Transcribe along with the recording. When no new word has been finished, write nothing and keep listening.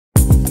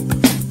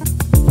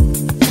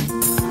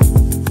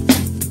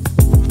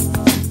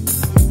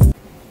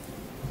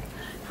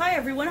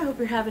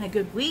you're having a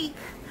good week.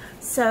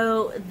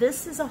 So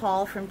this is a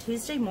haul from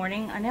Tuesday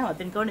morning. I know I've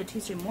been going to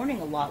Tuesday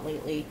morning a lot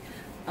lately.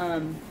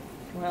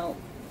 Well,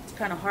 it's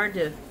kind of hard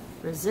to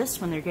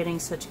resist when they're getting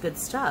such good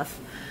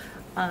stuff.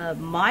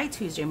 My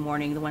Tuesday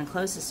morning, the one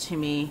closest to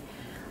me,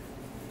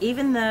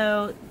 even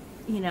though,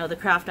 you know, the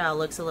craft aisle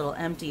looks a little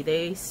empty,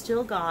 they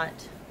still got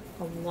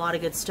a lot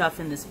of good stuff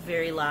in this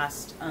very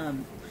last,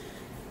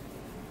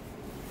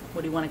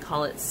 what do you want to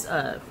call it,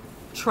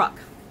 truck.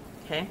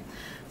 Okay,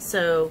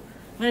 so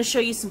I'm going to show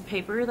you some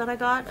paper that I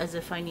got, as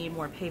if I need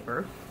more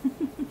paper.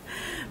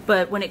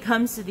 But when it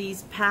comes to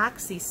these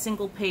packs, these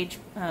single page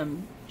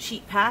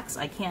sheet packs,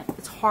 I can't,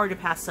 it's hard to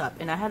pass up.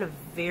 And I had a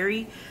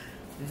very,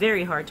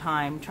 very hard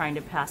time trying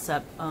to pass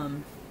up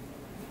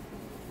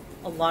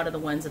a lot of the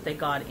ones that they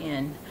got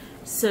in.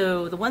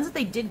 So the ones that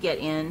they did get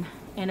in,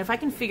 and if I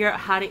can figure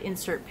out how to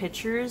insert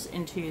pictures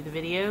into the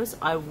videos,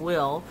 I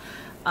will.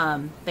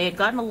 They had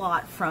gotten a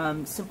lot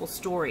from Simple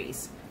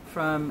Stories,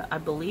 from, I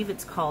believe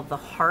it's called the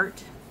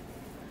Heart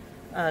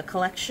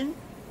collection.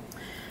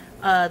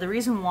 The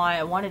reason why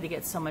I wanted to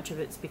get so much of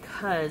it is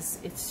because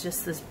it's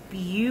just this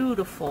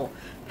beautiful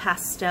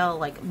pastel,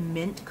 like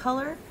mint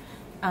color.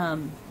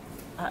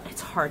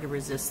 It's hard to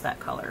resist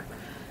that color,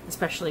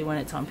 especially when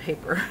it's on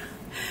paper.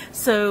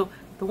 So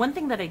the one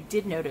thing that I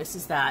did notice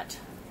is that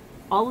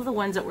all of the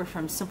ones that were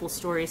from Simple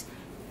Stories,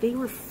 they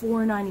were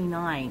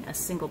 $4.99 a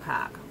single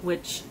pack,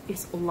 which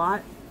is a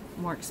lot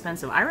more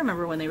expensive. I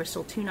remember when they were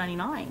still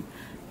 $2.99,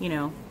 you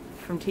know,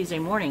 from Tuesday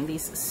morning,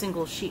 these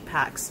single sheet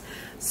packs.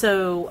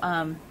 So,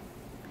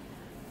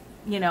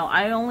 you know,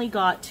 I only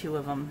got 2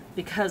 of them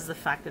because of the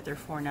fact that they're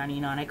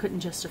 $4.99. I couldn't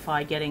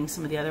justify getting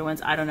some of the other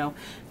ones. I don't know.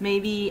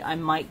 Maybe I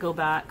might go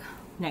back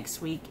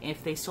next week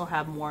if they still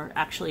have more.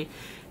 Actually,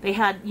 they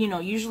had, you know,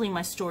 usually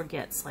my store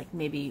gets like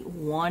maybe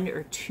 1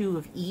 or 2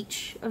 of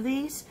each of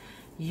these.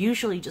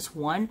 Usually just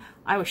 1.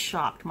 I was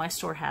shocked. My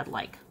store had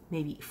like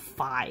maybe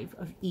 5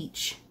 of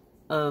each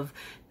of,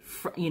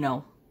 you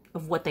know,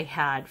 of what they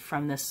had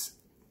from this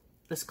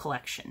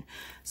collection.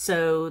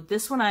 So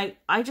this one,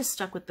 I just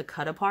stuck with the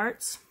cut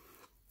aparts.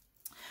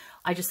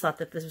 I just thought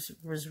that this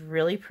was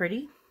really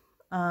pretty.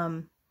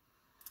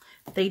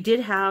 They did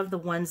have the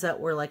ones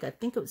that were like, I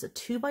think it was a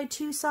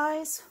 2x2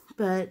 size,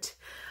 but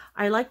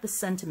I like the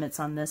sentiments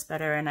on this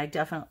better, and I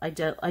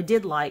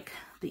did like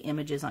the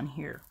images on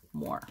here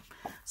more.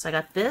 So I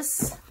got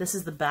this. This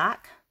is the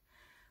back,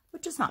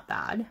 which is not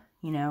bad,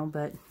 you know,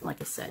 but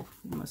like I said,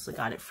 mostly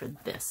got it for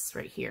this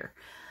right here.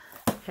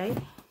 Okay.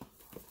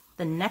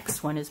 The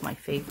next one is my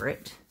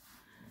favorite.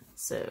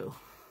 So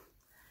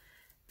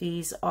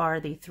these are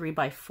the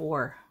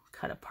 3x4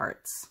 cut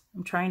aparts.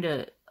 I'm trying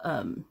to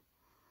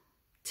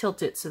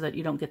tilt it so that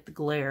you don't get the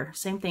glare.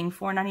 Same thing,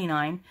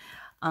 $4.99.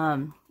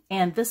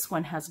 And this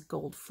one has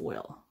gold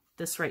foil.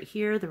 This right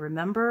here, the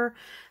remember,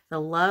 the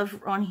love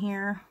on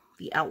here,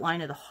 the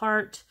outline of the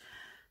heart,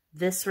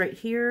 this right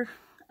here,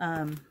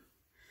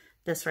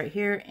 this right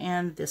here,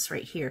 and this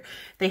right here.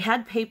 They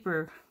had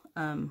paper,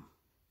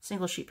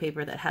 single sheet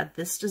paper that had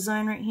this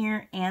design right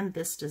here and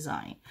this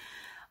design.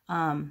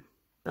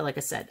 But like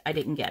I said, I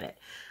didn't get it.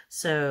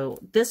 So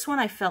this one,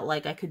 I felt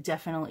like I could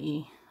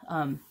definitely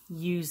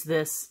use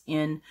this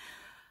in,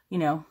 you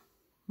know,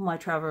 my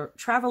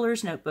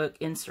traveler's notebook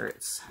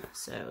inserts.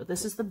 So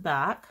this is the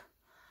back.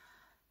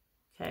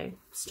 Okay,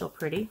 still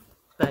pretty,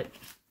 but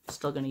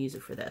still going to use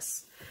it for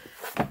this.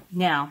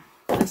 Now,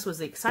 this was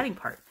the exciting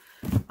part.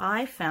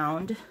 I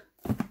found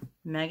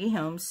Maggie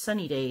Holmes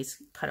Sunny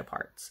Days cut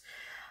aparts.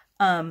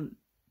 I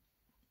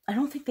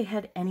don't think they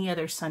had any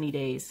other Sunny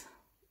Days,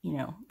 you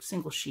know,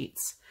 single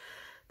sheets.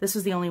 This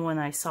was the only one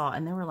I saw,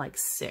 and there were like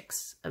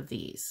 6 of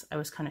these. I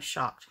was kind of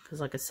shocked because,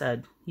 like I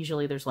said,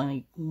 usually there's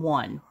only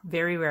 1.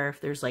 Very rare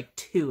if there's like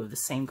 2 of the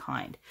same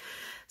kind.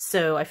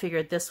 So I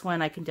figured this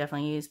one I can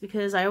definitely use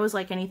because I always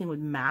like anything with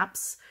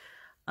maps.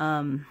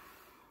 And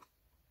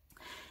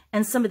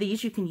some of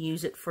these you can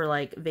use it for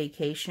like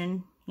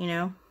vacation, you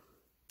know.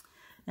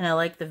 And I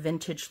like the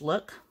vintage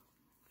look.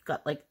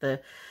 Got like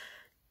the,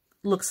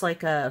 looks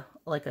like a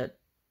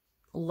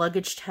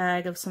luggage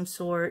tag of some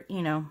sort,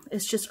 you know.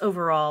 It's just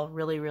overall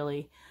really,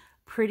 really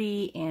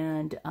pretty,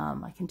 and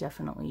I can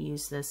definitely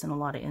use this in a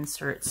lot of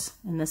inserts.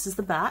 And this is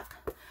the back.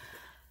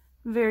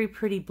 Very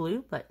pretty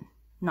blue, but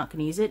not going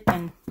to use it.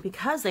 And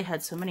because they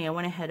had so many, I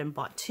went ahead and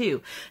bought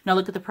 2. Now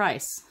look at the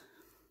price.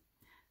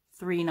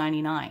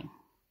 $3.99.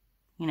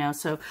 You know,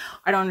 so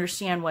I don't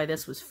understand why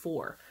this was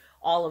 4.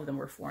 All of them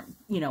were 4.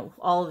 You know,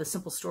 all of the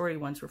Simple Story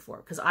ones were 4.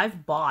 Because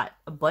I've bought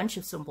a bunch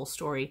of Simple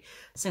Story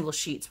single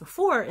sheets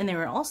before, and they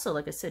were also,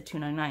 like I said,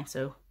 $2.99.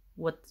 So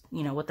what,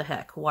 you know, what the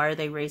heck? Why are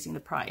they raising the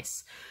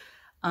price?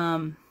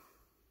 But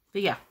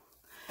yeah.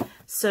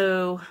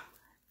 So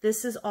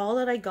this is all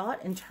that I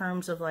got in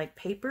terms of like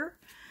paper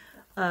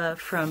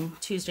from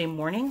Tuesday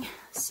morning.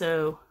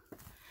 So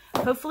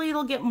hopefully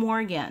it'll get more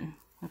again.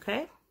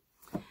 Okay.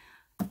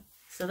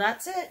 So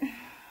that's it.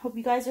 Hope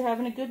you guys are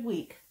having a good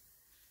week.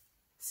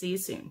 See you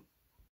soon.